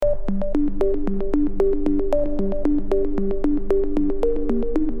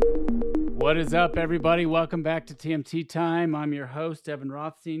What is up, everybody? Welcome back to TMT Time. I'm your host, Evan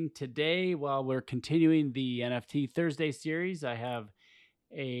Rothstein. Today, while we're continuing the NFT Thursday series, I have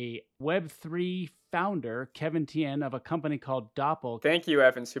a Web3 founder, Kevin Tien, of a company called Doppel. Thank you,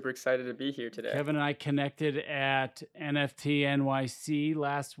 Evan. Super excited to be here today. Kevin and I connected at NFT NYC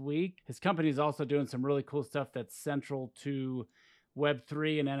last week. His company is also doing some really cool stuff that's central to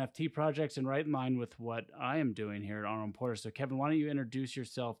Web3 and NFT projects and right in line with what I am doing here at Arnold Porter. So, Kevin, why don't you introduce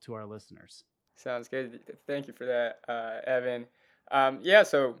yourself to our listeners? Sounds good. Thank you for that, Evan.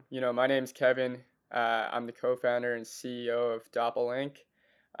 So, my name's Kevin. I'm the co-founder and CEO of Doppel Inc.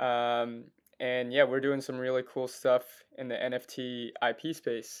 We're doing some really cool stuff in the NFT IP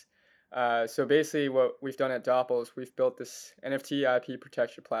space. So basically what we've done at Doppel is we've built this NFT IP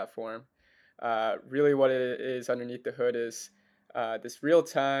protection platform. Really what it is underneath the hood is this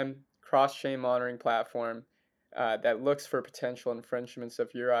real-time cross-chain monitoring platform that looks for potential infringements of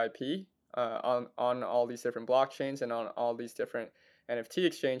your IP on all these different blockchains and on all these different NFT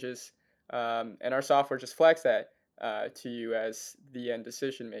exchanges. And our software just flags that to you as the end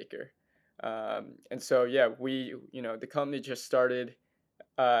decision maker. The company just started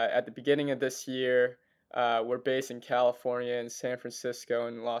at the beginning of this year. We're based in California and San Francisco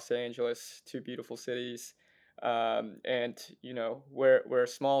and Los Angeles, two beautiful cities. We're a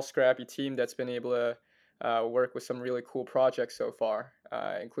small, scrappy team that's been able to work with some really cool projects so far,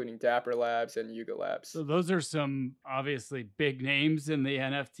 including Dapper Labs and Yuga Labs. So those are some obviously big names in the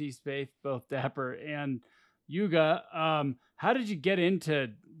NFT space, both Dapper and Yuga. How did you get into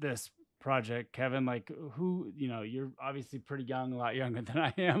this project, Kevin? Like you're obviously pretty young, a lot younger than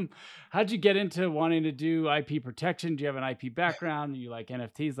I am. How'd you get into wanting to do IP protection? Do you have an IP background? Do you like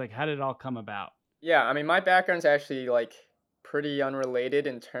NFTs? Like, how did it all come about? Yeah, I mean, my background's actually pretty unrelated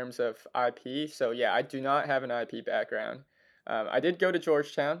in terms of IP. So yeah, I do not have an IP background. I did go to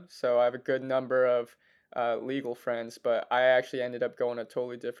Georgetown, so I have a good number of legal friends, but I actually ended up going a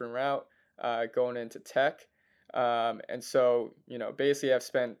totally different route, going into tech. Basically I've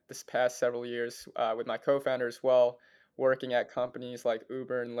spent this past several years with my co-founder as well, working at companies like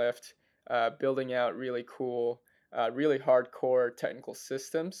Uber and Lyft, building out really cool, really hardcore technical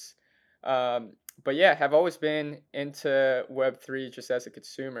systems. Have always been into Web3 just as a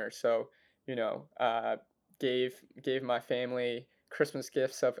consumer. So, gave my family Christmas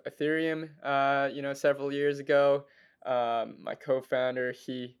gifts of Ethereum, several years ago. My co-founder,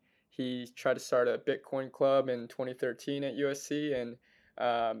 he tried to start a Bitcoin club in 2013 at USC, and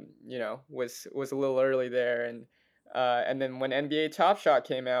was a little early there. And then when NBA Top Shot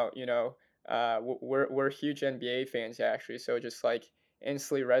came out, we're huge NBA fans actually. So just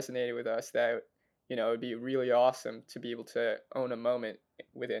instantly resonated with us that it'd be really awesome to be able to own a moment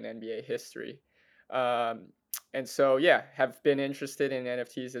within NBA history. Have been interested in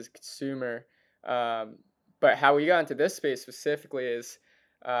NFTs as a consumer. But how we got into this space specifically is,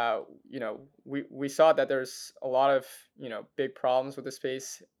 we saw that there's a lot of, big problems with the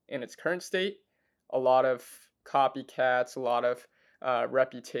space in its current state, a lot of copycats, a lot of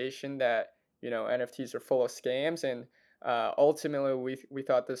reputation that, NFTs are full of scams. And ultimately, we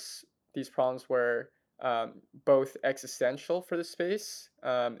thought these problems were both existential for the space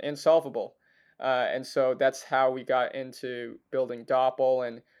and solvable. And so that's how we got into building Doppel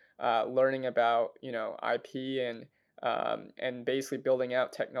and learning about IP and basically building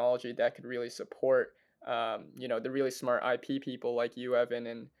out technology that could really support the really smart IP people like you, Evan,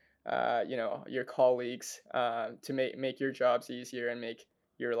 and your colleagues to make your jobs easier and make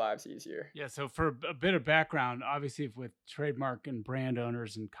your lives easier. Yeah, so for a bit of background, obviously with trademark and brand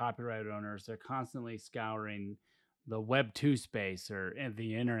owners and copyright owners, they're constantly scouring the Web 2 space or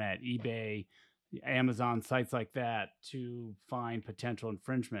the internet, eBay, Amazon, sites like that to find potential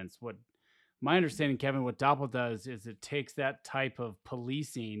infringements. What my understanding, Kevin, what Doppel does is it takes that type of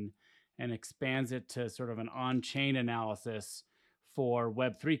policing and expands it to sort of an on-chain analysis for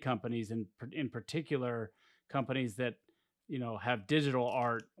Web3 companies, and in particular companies that have digital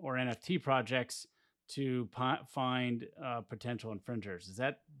art or NFT projects to find potential infringers. Is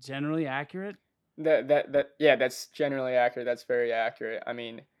that generally accurate? That's generally accurate. That's very accurate. I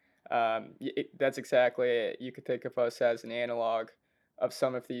mean, that's exactly it. You could think of us as an analog of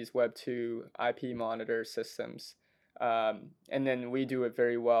some of these Web 2 IP monitor systems. And then we do it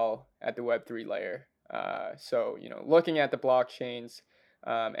very well at the Web 3 layer. Looking at the blockchains,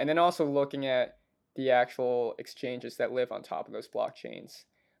 and then also looking at the actual exchanges that live on top of those blockchains.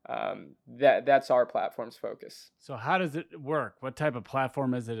 That's our platform's focus. So how does it work? What type of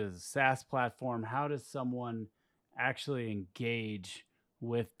platform is it? Is it a SaaS platform? How does someone actually engage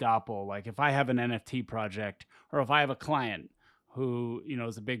with Doppel? Like if I have an NFT project, or if I have a client who, you know,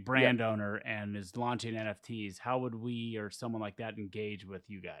 is a big Yep. brand owner and is launching NFTs, how would we or someone like that engage with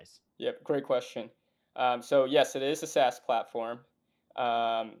you guys? Yep. Great question. So yes, it is a SaaS platform.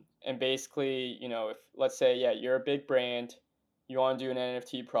 And basically, if let's say, yeah, you're a big brand, you want to do an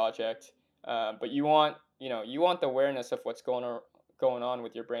NFT project, but you want the awareness of what's going on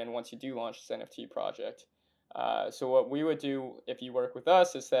with your brand once you do launch this NFT project. So what we would do if you work with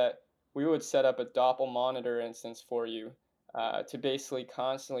us is that we would set up a Doppel monitor instance for you to basically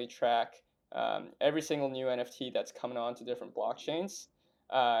constantly track every single new NFT that's coming onto different blockchains,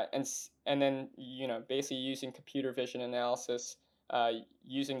 and then basically using computer vision analysis,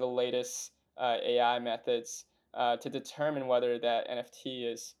 using the latest AI methods to determine whether that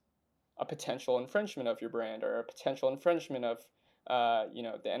NFT is a potential infringement of your brand or a potential infringement of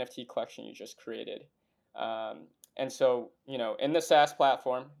the NFT collection you just created. And so, in the SaaS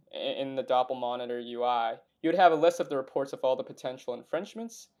platform, in the Doppel Monitor UI, you would have a list of the reports of all the potential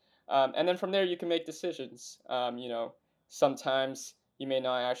infringements. And then from there, you can make decisions. Sometimes you may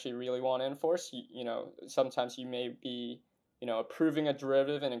not actually really want to enforce. Sometimes you may be, approving a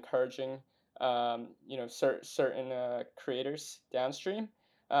derivative and encouraging, certain creators downstream.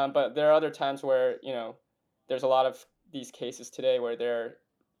 But there are other times where, there's a lot of these cases today where there are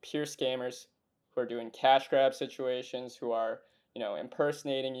pure scammers who are doing cash grab situations, who are,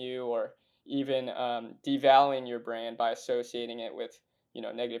 impersonating you, or even devaluing your brand by associating it with,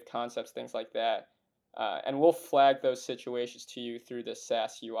 negative concepts, things like that. And we'll flag those situations to you through the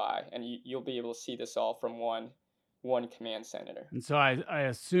SaaS UI, and you'll be able to see this all from one command center. And so I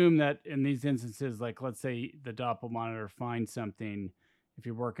assume that in these instances, like let's say the Doppel monitor finds something, if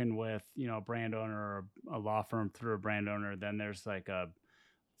you're working with, you know, a brand owner or a law firm through a brand owner, then there's like a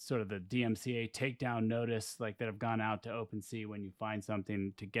sort of the DMCA takedown notice, like that have gone out to OpenSea when you find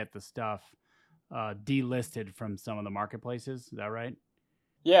something to get the stuff delisted from some of the marketplaces. Is that right?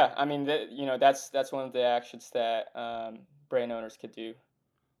 Yeah, I mean, that's one of the actions that brand owners could do.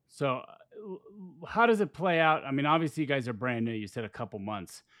 So, how does it play out? I mean, obviously, you guys are brand new. You said a couple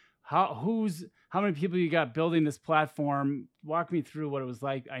months. How many people you got building this platform? Walk me through what it was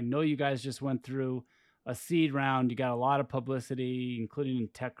like. I know you guys just went through a seed round. You got a lot of publicity, including in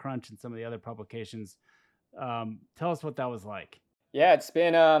TechCrunch and some of the other publications. Tell us what that was like. Yeah, it's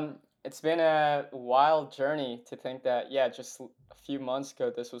been a wild journey to think that, yeah, just a few months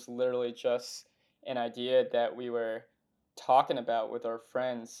ago this was literally just an idea that we were talking about with our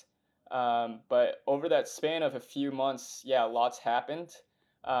friends. But over that span of a few months, yeah, lots happened.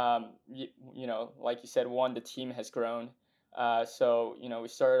 Like you said, one, the team has grown. So we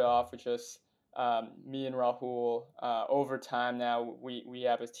started off with just me and Rahul. Over time now, we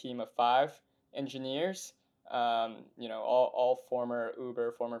have a team of 5 engineers, all former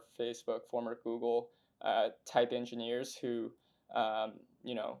Uber, former Facebook, former Google type engineers who, are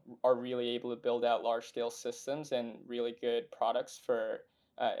really able to build out large scale systems and really good products for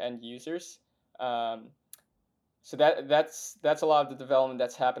end users. Um, so that's a lot of the development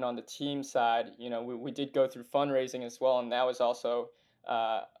that's happened on the team side. We did go through fundraising as well, and that was also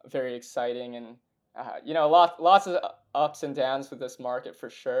very exciting, and lots of ups and downs with this market for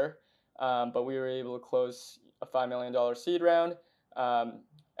sure. But we were able to close a $5 million seed round. Um,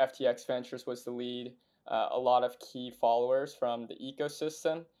 FTX Ventures was the lead. A lot of key followers from the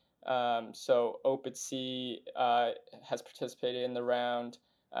ecosystem. So OpenSea has participated in the round.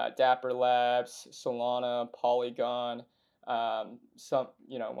 Dapper Labs, Solana, Polygon, one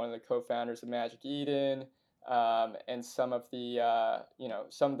of the co-founders of Magic Eden, and some of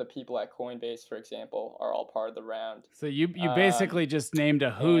the people at Coinbase, for example, are all part of the round. So you Um, basically just named a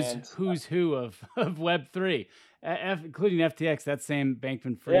and who's who of of Web three, including FTX, that same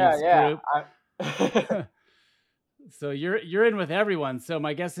Bankman yeah, Fried's yeah, group. So you're in with everyone. So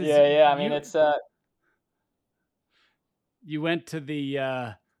my guess is yeah, yeah. I mean, it's you went to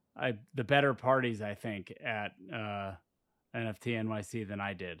the better parties, I think, at NFT NYC than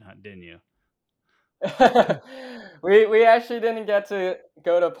I did, didn't you? we actually didn't get to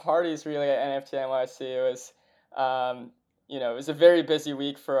go to parties really at NFT NYC. Um, it was a very busy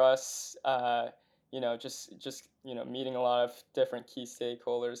week for us. Just meeting a lot of different key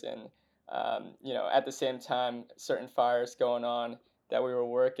stakeholders, and at the same time, certain fires going on that we were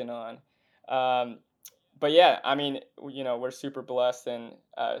working on. Um, but yeah, I mean, we're super blessed and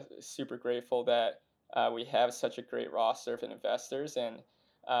super grateful that we have such a great roster of investors, and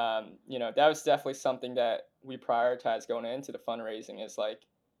that was definitely something that we prioritize going into the fundraising. Is like,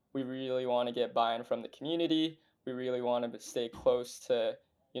 we really want to get buy-in from the community. We really want to stay close to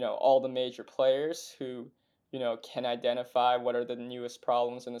all the major players who can identify what are the newest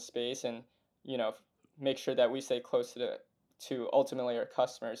problems in the space, and make sure that we stay close to ultimately our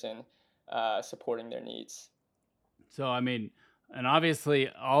customers and supporting their needs. So, I mean, and obviously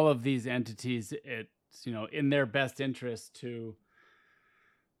all of these entities, it's, in their best interest to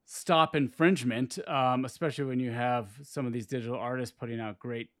stop infringement, especially when you have some of these digital artists putting out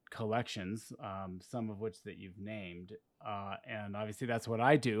great collections, some of which that you've named. And obviously that's what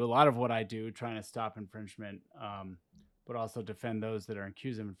I do. A lot of what I do, trying to stop infringement, but also defend those that are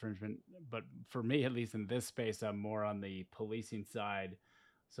accused of infringement. But for me, at least in this space, I'm more on the policing side.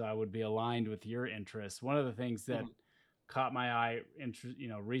 So I would be aligned with your interests. One of the things that Mhm. caught my eye,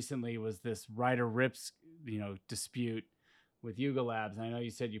 recently was this Ryder Rips, dispute with Yuga Labs. And I know you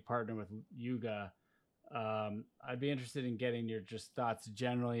said you partner with Yuga. I'd be interested in getting your just thoughts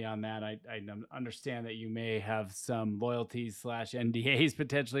generally on that. I understand that you may have some loyalties slash NDAs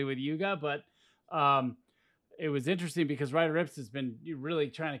potentially with Yuga, but um, it was interesting because Ryder Rips has been really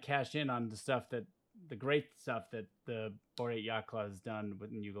trying to cash in on the great stuff that the Bored Ape Yacht Club has done,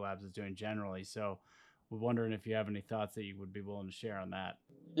 what Yuga Labs is doing generally. So we're wondering if you have any thoughts that you would be willing to share on that.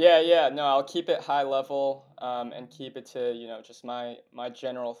 Yeah, yeah. No, I'll keep it high level, and keep it to just my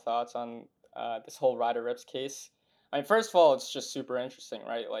general thoughts on this whole Ryder Rips case. I mean, first of all, it's just super interesting,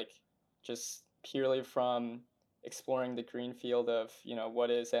 right? Like, just purely from exploring the green field of what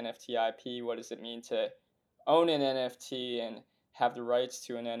is NFT IP, what does it mean to own an NFT and have the rights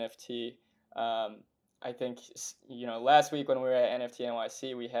to an NFT. Um, I think last week when we were at NFT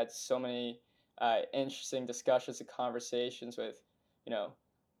NYC, we had so many interesting discussions and conversations with you know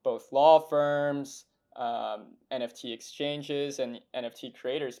both law firms, NFT exchanges, and NFT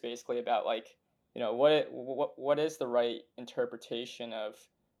creators, basically about like, what is the right interpretation of,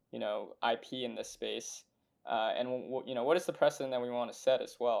 IP in this space, and what is the precedent that we want to set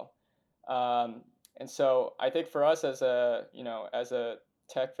as well. Um, and so I think for us as a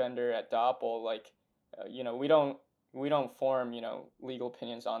tech vendor at Doppel, like, we don't form legal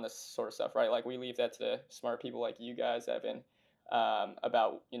opinions on this sort of stuff, right? Like, we leave that to smart people like you guys, Evan,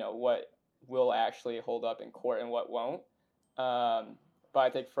 about what will actually hold up in court and what won't. Um, but I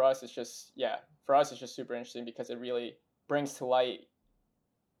think for us, it's just super interesting because it really brings to light,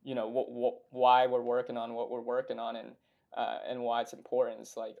 why we're working on what we're working on, and why it's important.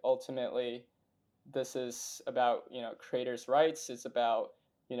 It's like, ultimately, this is about creators' rights. It's about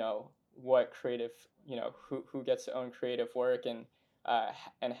what creative, who gets to own creative work,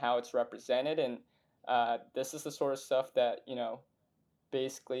 and how it's represented. And this is the sort of stuff that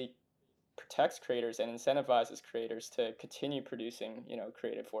basically protects creators and incentivizes creators to continue producing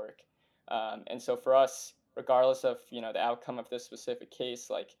creative work. And so for us, regardless of the outcome of this specific case,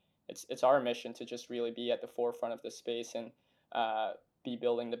 like, it's our mission to just really be at the forefront of this space, and be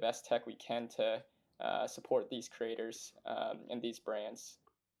building the best tech we can to support these creators, and these brands.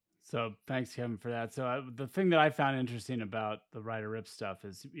 So thanks, Kevin, for that. So the thing that I found interesting about the Ryder Rip stuff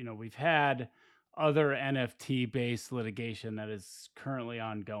is, we've had other NFT based litigation that is currently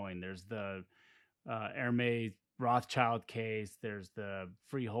ongoing. There's the Hermes Rothschild case. There's the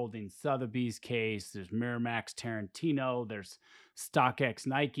Freeholding Sotheby's case. There's Miramax Tarantino. There's StockX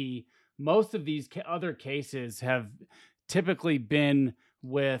Nike. Most of these other cases have typically been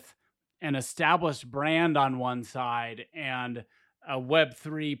with an established brand on one side and a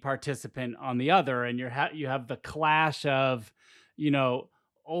Web3 participant on the other, and you have the clash of,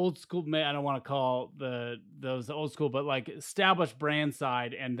 old school. I don't want to call those old school, but like established brand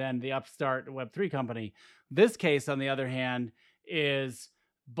side, and then the upstart Web3 company. This case, on the other hand, is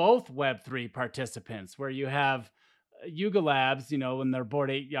both Web3 participants, where you have Yuga Labs, in their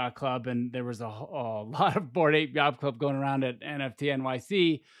Bored Ape Yacht Club, and there was a lot of Bored Ape Yacht Club going around at NFT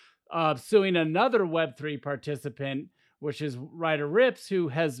NYC, suing another Web3 participant, which is Ryder Rips, who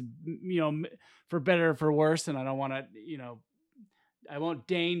has, for better or for worse, and I don't want to, I won't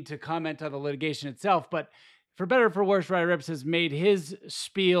deign to comment on the litigation itself, but for better or for worse, Ryder Rips has made his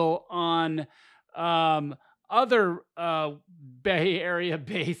spiel on other Bay Area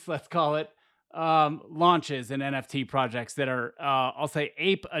based, let's call it, launches and NFT projects that are, I'll say,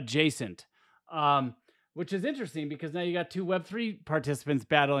 ape adjacent, which is interesting because now you got two Web3 participants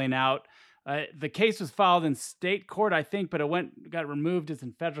battling out. The case was filed in state court, I think, but got removed. It's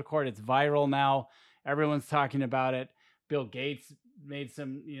in federal court. It's viral now. Everyone's talking about it. Bill Gates made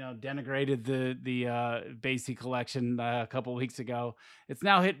some, denigrated the Basie collection a couple weeks ago. It's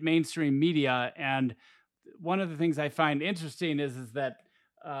now hit mainstream media, and one of the things I find interesting is that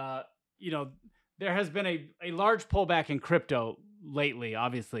there has been a large pullback in crypto lately,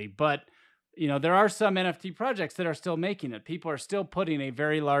 obviously, but there are some NFT projects that are still making it. People are still putting a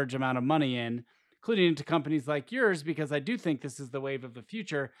very large amount of money in including into companies like yours, because I do think this is the wave of the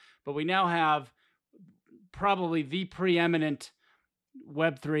future. But we now have probably the preeminent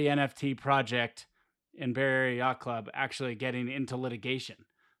Web3 NFT project in Bay Area Yacht Club actually getting into litigation.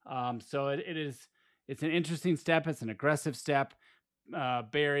 So it's an interesting step. It's an aggressive step.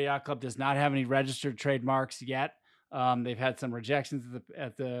 Bay Area Yacht Club does not have any registered trademarks yet. They've had some rejections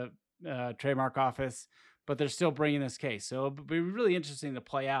at the trademark office, but they're still bringing this case. So it'll be really interesting to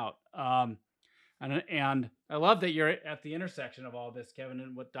play out. And I love that you're at the intersection of all this, Kevin,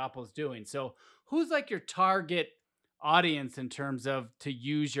 and what Doppel's doing. So who's like your target audience in terms of to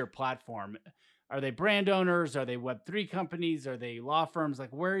use your platform? Are they brand owners? Are they Web3 companies? Are they law firms? Like,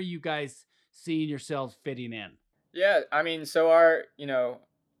 where are you guys seeing yourselves fitting in? Yeah, I mean, so our,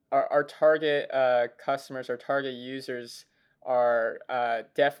 our target customers, our target users are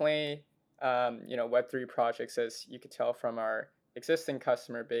definitely, Web3 projects, as you could tell from our existing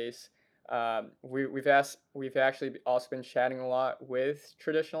customer base. We've actually also been chatting a lot with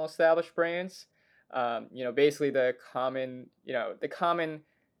traditional established brands. Basically the common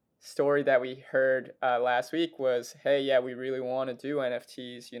story that we heard last week was, hey, yeah, we really want to do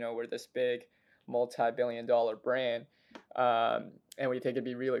NFTs. We're this big multi-billion-dollar brand, and we think it'd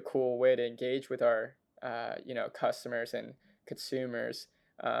be a really cool way to engage with our customers and consumers.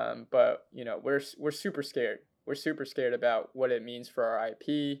 But we're super scared. We're super scared about what it means for our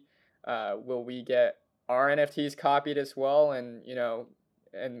IP. Will we get our NFTs copied as well, and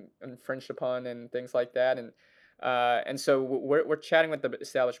and infringed upon and things like that? And so we're chatting with the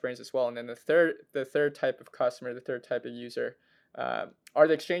established brands as well. And then the third type of customer, the third type of user, are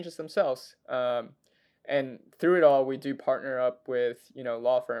the exchanges themselves. And through it all, we do partner up with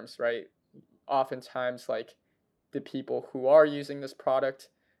law firms, right? Oftentimes, like the people who are using this product,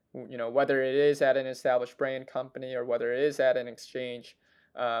 whether it is at an established brand company or whether it is at an exchange,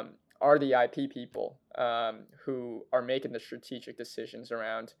 are the IP people who are making the strategic decisions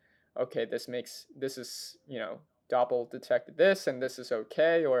around, okay, this is, Doppel detected this and this is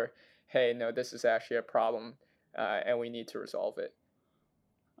okay, or hey, no, this is actually a problem and we need to resolve it.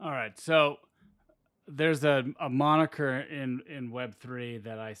 All right. So there's a moniker in Web3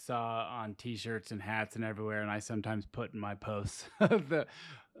 that I saw on t-shirts and hats and everywhere, and I sometimes put in my posts, the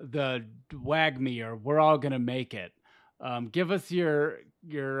WAGMI, or we're all going to make it. Give us your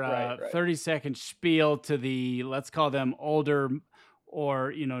Right. 30-second spiel to the, let's call them older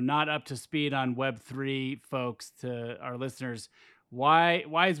or not up to speed on Web3 folks, to our listeners. Why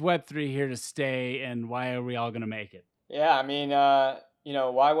is Web3 here to stay, and why are we all going to make it? Yeah, I mean, why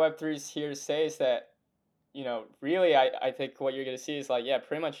Web3 is here to stay is that, really, I think what you're going to see is like, yeah,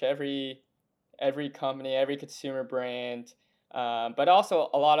 pretty much every company, every consumer brand, but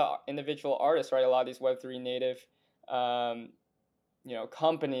also a lot of individual artists, right? A lot of these Web3 native,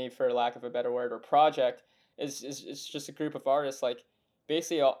 company, for lack of a better word, or project is just a group of artists. Like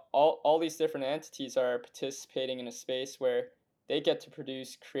basically all these different entities are participating in a space where they get to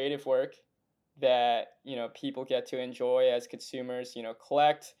produce creative work that people get to enjoy as consumers,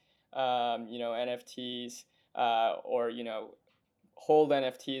 collect NFTs, or hold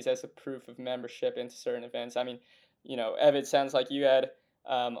NFTs as a proof of membership into certain events. I mean, Ev, it sounds like you had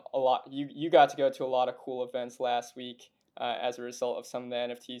a lot. You got to go to a lot of cool events last week as a result of some of the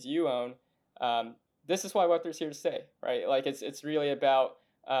NFTs you own. This is why Web3 is here to stay, right? Like it's really about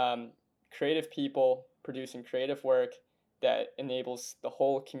creative people producing creative work that enables the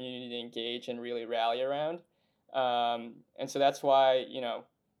whole community to engage and really rally around. And so that's why,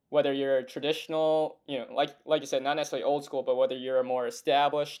 whether you're a traditional, like you said, not necessarily old school, but whether you're a more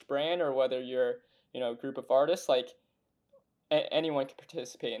established brand or whether you're, a group of artists, like anyone can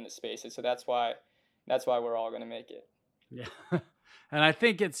participate in the spaces. So that's why we're all going to make it. Yeah. And I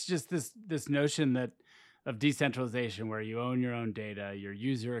think it's just this notion that of decentralization, where you own your own data, your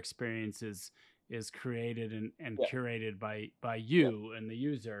user experience is created and Yeah. curated by you and the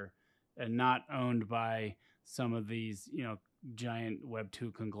user, and not owned by some of these, giant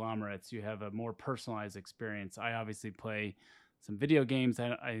Web2 conglomerates. You have a more personalized experience. I obviously play some video games.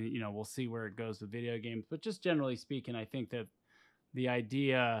 I we'll see where it goes with video games, but just generally speaking, I think that the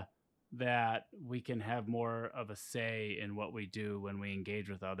idea that we can have more of a say in what we do when we engage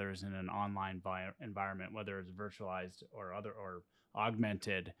with others in an online environment, whether it's virtualized or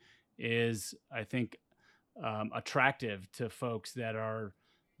augmented, is, I think, attractive to folks that are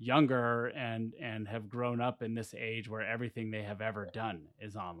younger and have grown up in this age where everything they have ever done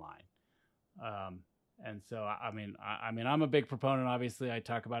is online. And so, I mean, I'm a big proponent. Obviously, I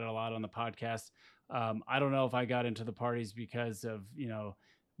talk about it a lot on the podcast. I don't know if I got into the parties because of,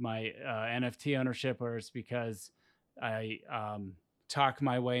 my NFT ownership, or it's because I talk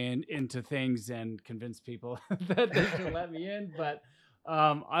my way into things and convince people that they should let me in. But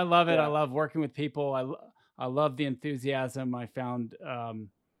I love it. I Yeah. love working with people. I love the enthusiasm. I found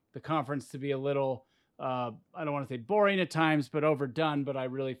the conference to be a little, I don't want to say boring at times, but overdone. But I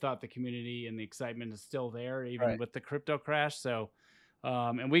really thought the community and the excitement is still there, even Right. with the crypto crash. So,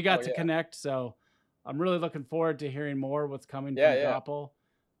 and we Oh got to yeah. connect. So I'm really looking forward to hearing more what's coming Yeah. from Yeah.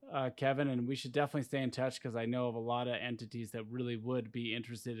 Doppel, Kevin. And we should definitely stay in touch because I know of a lot of entities that really would be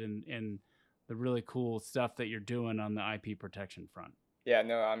interested in the really cool stuff that you're doing on the IP protection front. Yeah.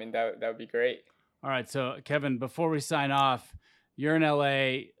 No, I mean that would be great. All right. So, Kevin, before we sign off, you're in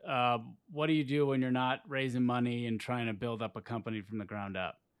LA. What do you do when you're not raising money and trying to build up a company from the ground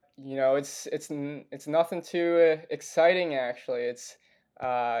up? It's nothing too exciting actually. It's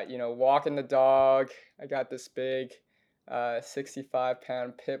walking the dog. I got this big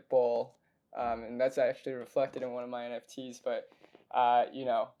 65-pound pit bull, and that's actually reflected in one of my NFTs. But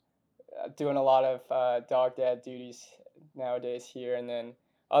doing a lot of dog dad duties nowadays here, and then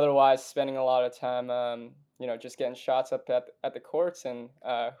otherwise spending a lot of time, just getting shots up at the courts and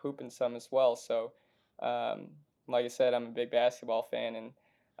hooping some as well. So, um, like I said, I'm a big basketball fan,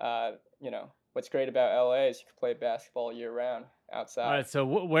 and what's great about LA is you can play basketball year round All outside. right. So,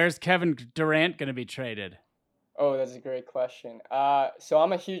 where's Kevin Durant going to be traded? Oh, that's a great question. So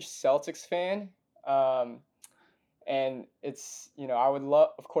I'm a huge Celtics fan. Um, And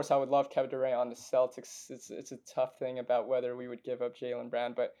of course, I would love Kevin Durant on the Celtics. It's a tough thing about whether we would give up Jalen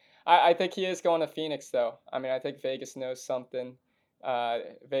Brown, but I think he is going to Phoenix, though. I mean, I think Vegas knows something.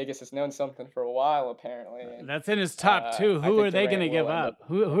 Vegas has known something for a while, apparently, and That's in his top two. I Who think are they going to Durant give will end up. up?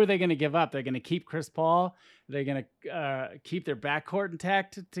 Who are they going to give up? They're going to keep Chris Paul. They're going to keep their backcourt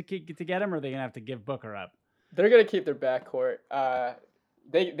intact to get him, or are they going to have to give Booker up? They're gonna keep their backcourt.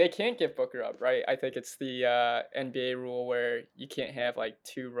 They can't give Booker up, right? I think it's the NBA rule where you can't have like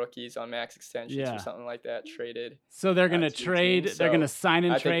two rookies on max extensions or Yeah. something like that traded So they're going to to a trade. team. They're going to So sign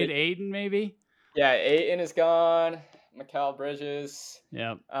and I think trade Aiden, maybe. yeah, Aiton is gone. Mikal Bridges.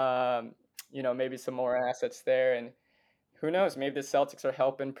 Yep. Maybe some more assets there, and who knows? Maybe the Celtics are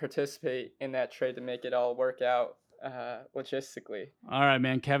helping participate in that trade to make it all work out logistically. All right,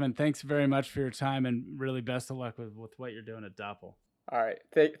 man. Kevin, thanks very much for your time and really best of luck with what you're doing at Doppel. All right.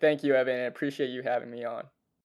 Thank you, Evan. I appreciate you having me on.